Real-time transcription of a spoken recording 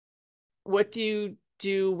what do you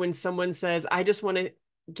do when someone says, I just want to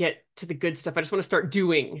get to the good stuff. I just want to start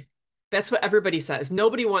doing. That's what everybody says.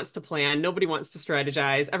 Nobody wants to plan. Nobody wants to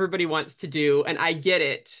strategize. Everybody wants to do. And I get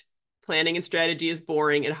it. Planning and strategy is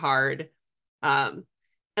boring and hard. Um,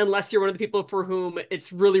 unless you're one of the people for whom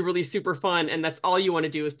it's really, really super fun. And that's all you want to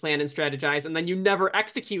do is plan and strategize. And then you never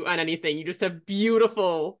execute on anything. You just have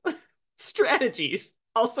beautiful strategies.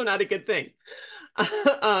 Also not a good thing.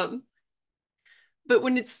 um, but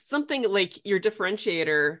when it's something like your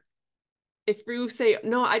differentiator, if you say,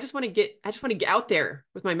 no, I just want to get out there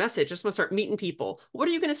with my message. I just want to start meeting people. What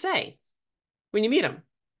are you going to say when you meet them?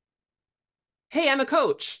 Hey, I'm a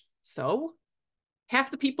coach. So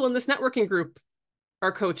half the people in this networking group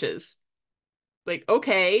are coaches. Like,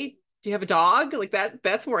 okay, do you have a dog? Like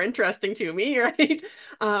that's more interesting to me, right?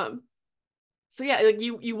 Um, so yeah, like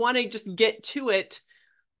you want to just get to it,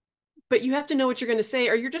 but you have to know what you're going to say,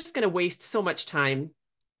 or you're just going to waste so much time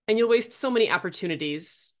and you'll waste so many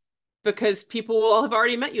opportunities because people will have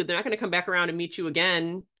already met you. They're not going to come back around and meet you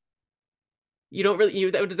again. You don't really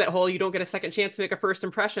that whole you don't get a second chance to make a first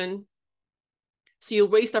impression. So you'll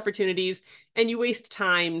waste opportunities and you waste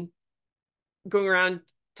time going around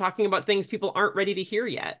talking about things people aren't ready to hear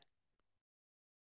yet.